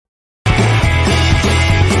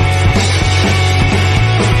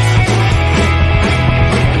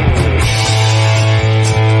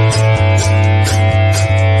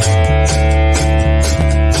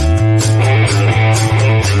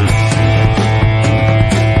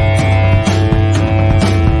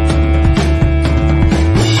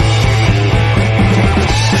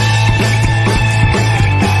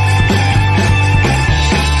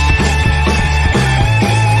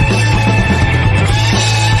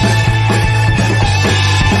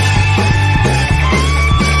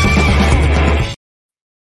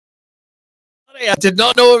did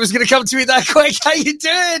not know it was going to come to me that quick. How you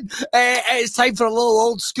doing? It's time for a little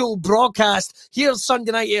old school broadcast here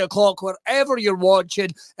Sunday night, 8 o'clock, wherever you're watching.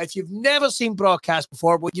 If you've never seen broadcast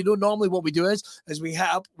before, well, you know, normally what we do is we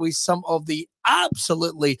have with some of the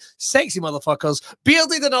absolutely sexy motherfuckers,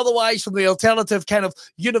 bearded and otherwise, from the alternative kind of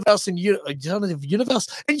universe and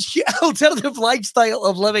alternative lifestyle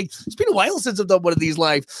of living. It's been a while since I've done one of these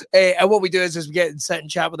live. And what we do is we get and sit and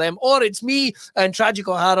chat with them, or it's me and Tragic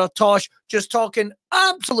O'Hara, Tosh, just talking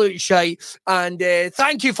absolute shite. And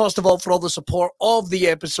thank you, first of all, for all the support of the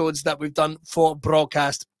episodes that we've done for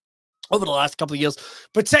broadcast over the last couple of years,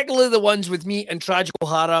 particularly the ones with me and Tragic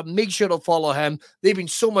O'Hara. Make sure to follow him. They've been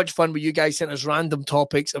so much fun with you guys, sent us random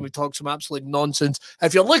topics, and we talk some absolute nonsense.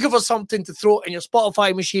 If you're looking for something to throw in your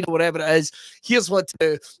Spotify machine or whatever it is, here's what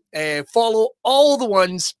to follow. All the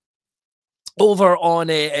ones over on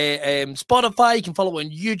Spotify. You can follow on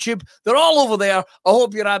YouTube. They're all over there. I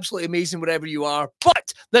hope you're absolutely amazing wherever you are.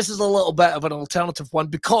 But this is a little bit of an alternative one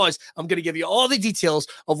because I'm going to give you all the details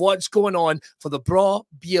of what's going on for the Braw,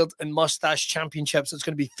 Beard and Mustache Championships. It's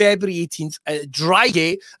going to be February 18th at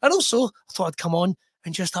Drygate. And also, I thought I'd come on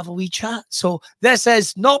and just have a wee chat. So this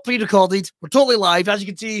is not pre-recorded. We're totally live. As you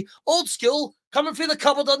can see, old school. Coming through the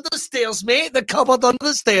cupboard under the stairs, mate. The cupboard under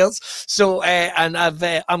the stairs. So, and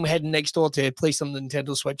I'm heading next door to play some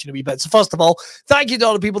Nintendo Switch in a wee bit. So, first of all, thank you to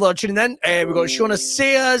all the people that are tuning in. We've got Shona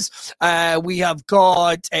Sayers. We have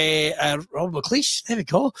got Rob McLeish. There we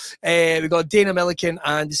go. We've got Dana Milliken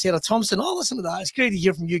and Sarah Thompson. Oh, listen to that. It's great to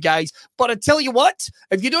hear from you guys. But I tell you what,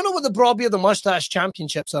 if you don't know what the Braw, Beard, the Mustache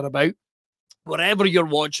Championships are about, wherever you're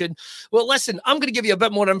watching, well, listen, I'm going to give you a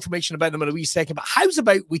bit more information about them in a wee second, but how's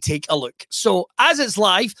about we take a look? So, as it's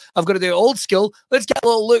live, I've got to do old school. Let's get a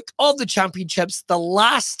little look of the championships the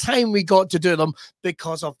last time we got to do them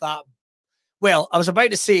because of that. Well, I was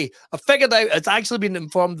about to say, I figured out, it's actually been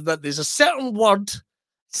informed that there's a certain word,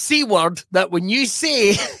 C word, that when you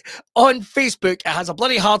say on Facebook, it has a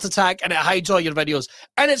bloody heart attack and it hides all your videos.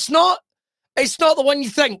 And it's not the one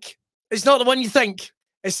you think. It's not the one you think.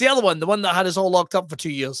 It's the other one, the one that had us all locked up for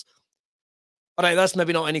 2 years. All right, that's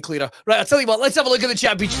maybe not any clearer. Right, I'll tell you what, let's have a look at the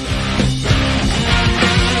championship.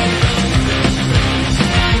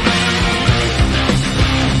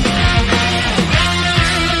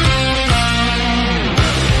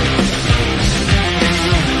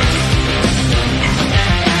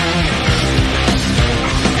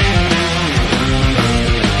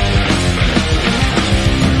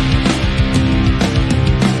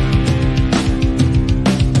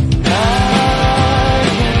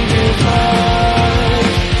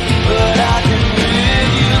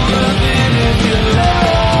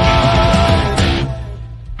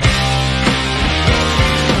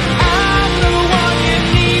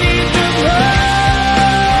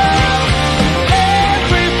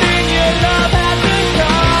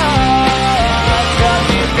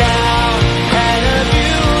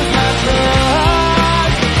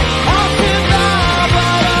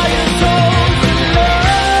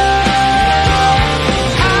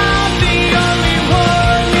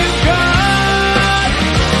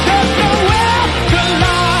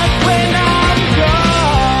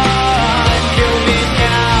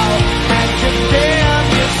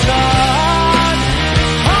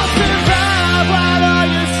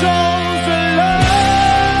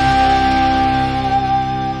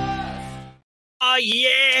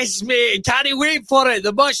 Yes, mate. Can't wait for it.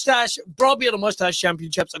 The Braw, Beard and Mustache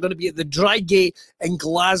Championships are going to be at the Drygate in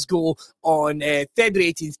Glasgow on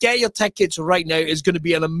February 18th. Get your tickets right now. It's going to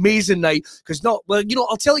be an amazing night.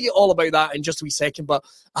 I'll tell you all about that in just a wee second. But,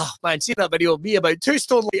 man, seeing that video of me about 2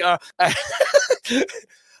 stone later.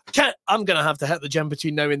 I'm going to have to hit the gym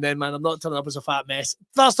between now and then, man. I'm not turning up as a fat mess.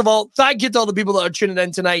 First of all, thank you to all the people that are tuning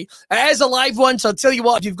in tonight. It is a live one, so I'll tell you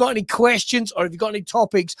what, if you've got any questions or if you've got any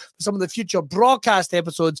topics for some of the future broadcast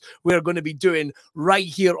episodes we're going to be doing right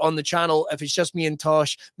here on the channel, if it's just me and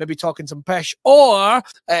Tosh, maybe talking some pish, or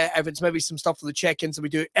if it's maybe some stuff for the check-ins that we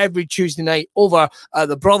do every Tuesday night over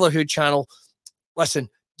the Brotherhood channel, listen,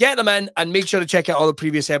 get them in and make sure to check out all the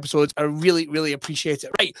previous episodes. I really, really appreciate it.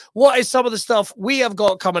 Right, what is some of the stuff we have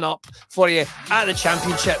got coming up for you at the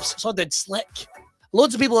championships? So I did slick.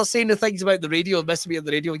 Loads of people are saying the things about the radio, missing me on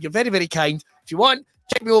the radio. You're very, very kind. If you want,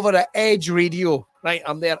 check me over at Edge Radio. Right,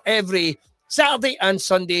 I'm there every Saturday and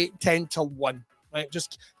Sunday, 10 till 1. Right,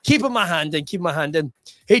 just keeping my hand in.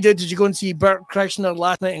 Hey, dude, did you go and see Bert Kreischer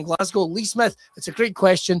last night in Glasgow? Lee Smith, it's a great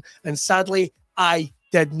question. And sadly, I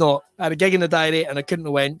did not. I had a gig in the diary and I couldn't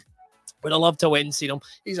have went. But I love to win and see him.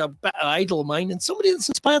 He's a bit of an idol of mine and somebody that's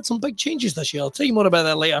inspired some big changes this year. I'll tell you more about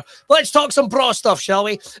that later. Let's talk some Braw stuff, shall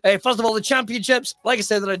we? First of all, the championships. Like I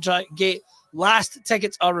said, they're at Gate Last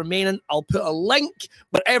tickets are remaining. I'll put a link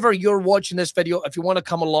wherever you're watching this video if you want to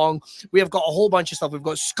come along. We have got a whole bunch of stuff. We've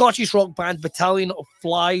got Scottish rock band Battalion of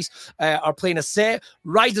Flies are playing a set.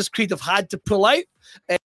 Riders Creed have had to pull out.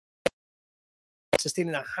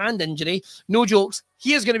 Sustaining a hand injury. No jokes.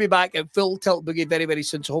 He is going to be back at Full Tilt Boogie very, very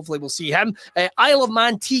soon, so hopefully we'll see him. Isle of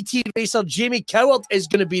Man TT racer Jamie Coward is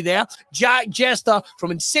going to be there. Jack Jester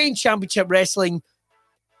from Insane Championship Wrestling.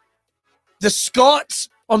 The Scots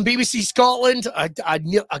on BBC Scotland. I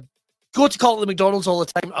go to call it the McDonald's all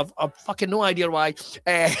the time. I've fucking no idea why.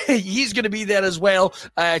 He's going to be there as well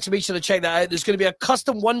to make sure to check that out. There's going to be a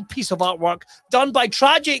custom one piece of artwork done by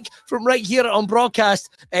Tragic from right here on Broadcast.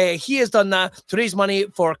 He has done that to raise money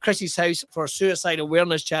for Chrissy's House for Suicide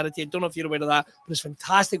Awareness Charity. I don't know if you're aware of that, but it's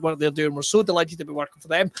fantastic work they're doing. We're so delighted to be working for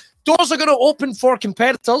them. Doors are going to open for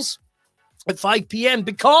competitors at 5 p.m.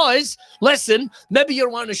 because, listen, maybe you're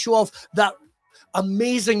wanting to show off that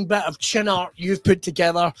amazing bit of chin art you've put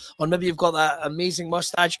together, or maybe you've got that amazing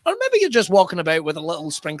mustache, or maybe you're just walking about with a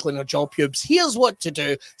little sprinkling of jaw pubes. Here's what to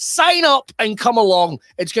do. Sign up and come along.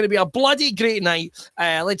 It's going to be a bloody great night.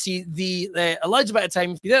 Let's see, the allowed a bit of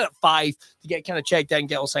time. If you're there at 5 to get kind of checked in,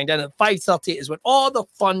 get all signed in. At 5:30 is when all the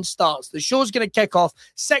fun starts. The show's going to kick off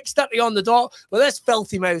 6:30 on the dot with this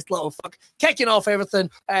filthy mouthed little fuck kicking off everything,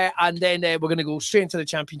 and then we're going to go straight into the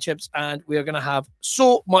championships, and we're going to have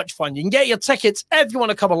so much fun. You can get your tickets if you want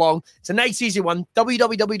to come along. It's a nice, easy one.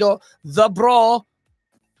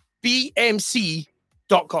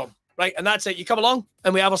 www.thebrawbmc.com. Right, and that's it. You come along,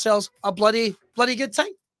 and we have ourselves a bloody good time.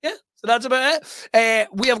 Yeah, so that's about it.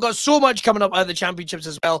 We have got so much coming up out of the championships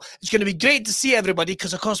as well. It's going to be great to see everybody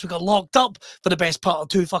because, of course, we got locked up for the best part of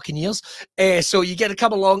 2 fucking years. So you get to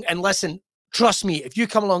come along and listen. Trust me, if you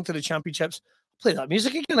come along to the championships, play that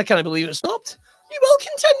music again. I can't believe it stopped. You will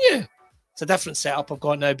continue. It's a different setup I've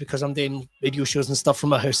got now because I'm doing radio shows and stuff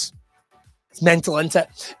from my house. It's mental, isn't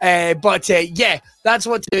it? But yeah, that's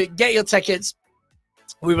what to get your tickets.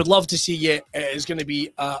 We would love to see you. It's going to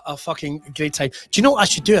be a fucking great time. Do you know what I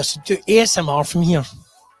should do? I should do ASMR from here.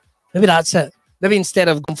 Maybe that's it. Maybe instead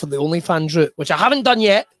of going for the OnlyFans route, which I haven't done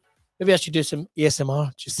yet, maybe I should do some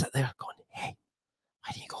ASMR. Just sit there going, hey,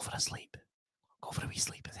 why don't you go for a sleep? Go for a wee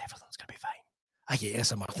sleep. Everything's going to be fine. I get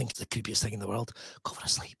ASMR. I think it's the creepiest thing in the world. Go for a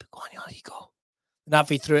sleep. Go on, there you go. And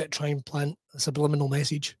halfway through it, try and plant a subliminal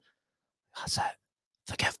message. That's it.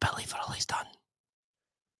 Forgive Billy for all he's done.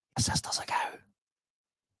 Your sister's a cow.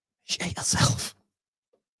 Shake yourself.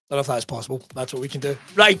 I don't know if that's possible. That's what we can do.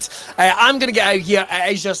 Right. I'm going to get out here.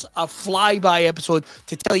 It is just a flyby episode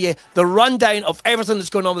to tell you the rundown of everything that's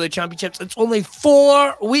going on with the championships. It's only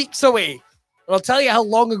 4 weeks away. And I'll tell you how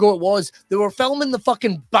long ago it was. They were filming the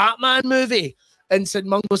fucking Batman movie in St.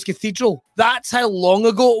 Mungo's Cathedral. That's how long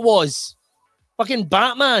ago it was. Fucking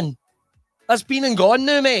Batman. That's been and gone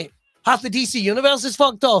now, mate. Half the DC universe is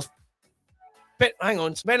fucked off. But hang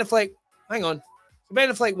on. Ben Affleck. Hang on. Ben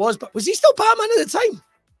Affleck was he still Batman at the time?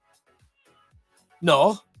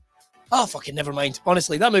 No. Oh, fucking never mind.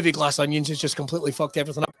 Honestly, that movie Glass Onions has just completely fucked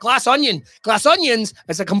everything up. Glass Onions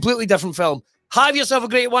is a completely different film. Have yourself a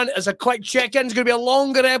great one. As a quick check-in, it's going to be a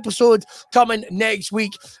longer episode coming next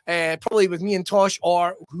week, probably with me and Tosh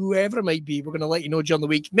or whoever it might be. We're going to let you know during the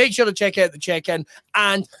week. Make sure to check out the check-in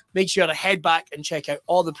and make sure to head back and check out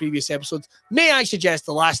all the previous episodes. May I suggest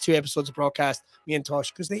the last 2 episodes of Broadcast, me and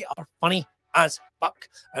Tosh, because they are funny as fuck.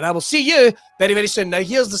 And I will see you very, very soon. Now,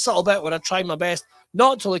 here's the subtle bit where I try my best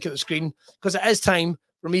not to look at the screen because it is time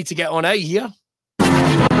for me to get on out of here.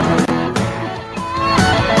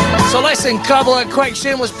 So listen, couple of quick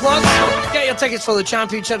shameless plugs. Get your tickets for the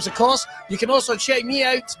championships, of course. You can also check me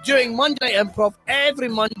out doing Monday Night Improv every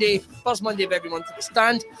Monday, first Monday of every month at the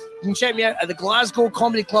Stand. You can check me out at the Glasgow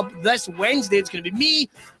Comedy Club this Wednesday. It's going to be me,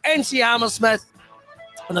 MC Hammersmith,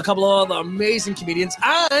 and a couple of other amazing comedians.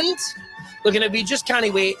 And looking at me, just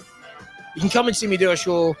can't wait. You can come and see me do a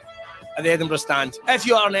show at the Edinburgh Stand if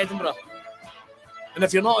you are in Edinburgh. And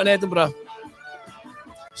if you're not in Edinburgh,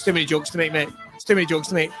 it's too many jokes to make, mate. It's too many jokes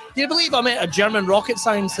to make. Do you believe I met a German rocket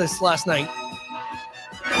scientist last night?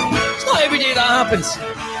 It's not every day that happens.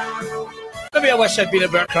 Maybe I wish I'd been a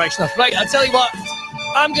Bert Kreischer. Right, I'll tell you what.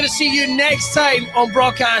 I'm going to see you next time on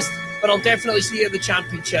Broadcast, but I'll definitely see you at the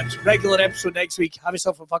championships. Regular episode next week. Have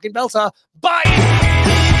yourself a fucking belter. Bye!